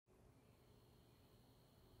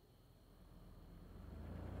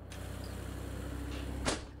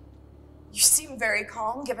seem very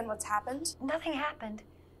calm given what's happened. Nothing happened.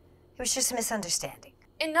 It was just a misunderstanding.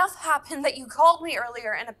 Enough happened that you called me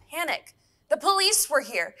earlier in a panic. The police were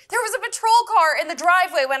here. There was a patrol car in the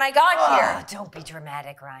driveway when I got here. Oh, don't be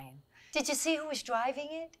dramatic, Ryan. Did you see who was driving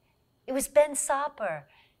it? It was Ben Sopper,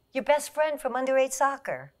 your best friend from under-8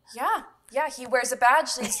 soccer. Yeah, he wears a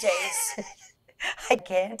badge these days. I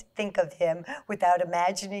can't think of him without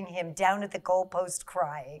imagining him down at the goalpost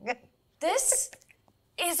crying. This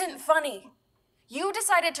isn't funny. You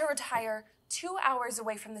decided to retire 2 hours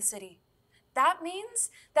away from the city. That means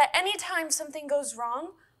that anytime something goes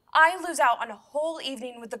wrong, I lose out on a whole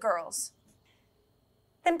evening with the girls.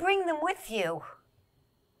 Then bring them with you.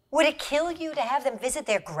 Would it kill you to have them visit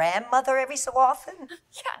their grandmother every so often?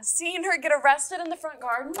 Yeah, seeing her get arrested in the front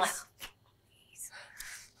gardens.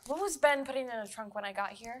 What was Ben putting in the trunk when I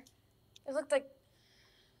got here? It looked like,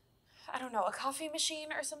 I don't know, a coffee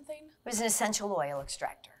machine or something? It was an essential oil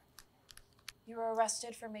extractor. You were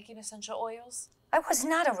arrested for making essential oils? I was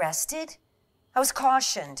not arrested. I was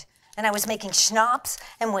cautioned, and I was making schnapps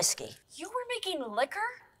and whiskey. You were making liquor?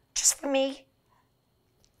 Just for me.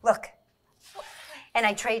 Look. And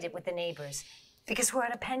I traded with the neighbors because we're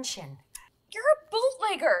on a pension. You're a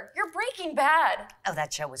bootlegger. You're Breaking Bad. Oh,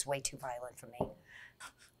 that show was way too violent for me.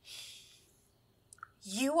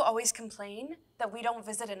 You always complain that we don't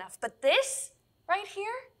visit enough, but this right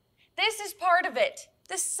here, this is part of it.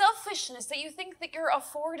 This selfishness that you think that you're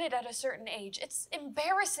afforded at a certain age, it's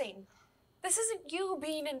embarrassing. This isn't you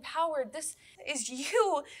being empowered. This is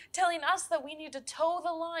you telling us that we need to toe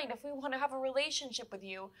the line if we want to have a relationship with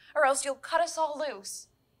you, or else you'll cut us all loose.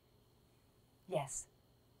 Yes.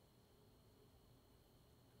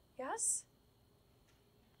 Yes?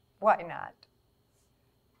 Why not?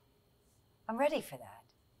 I'm ready for that.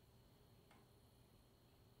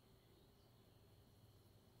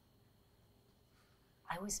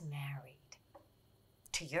 I was married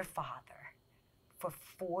to your father for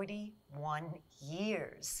 41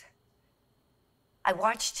 years. I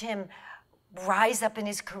watched him rise up in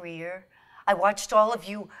his career. I watched all of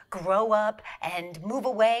you grow up and move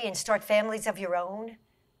away and start families of your own.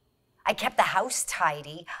 I kept the house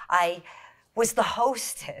tidy. I was the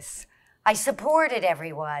hostess. I supported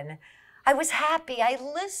everyone. I was happy. I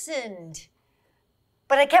listened.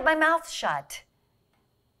 But I kept my mouth shut.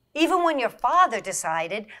 Even when your father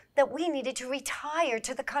decided that we needed to retire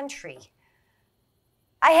to the country.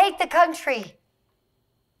 I hate the country.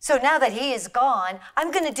 So now that he is gone,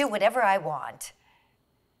 I'm going to do whatever I want.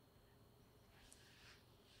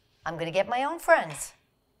 I'm going to get my own friends.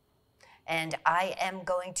 And I am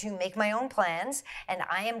going to make my own plans, and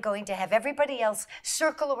I am going to have everybody else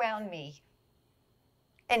circle around me.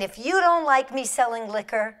 And if you don't like me selling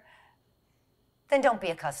liquor, then don't be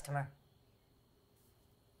a customer.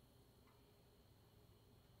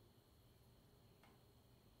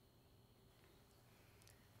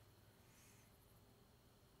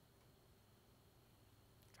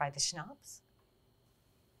 Try the schnapps?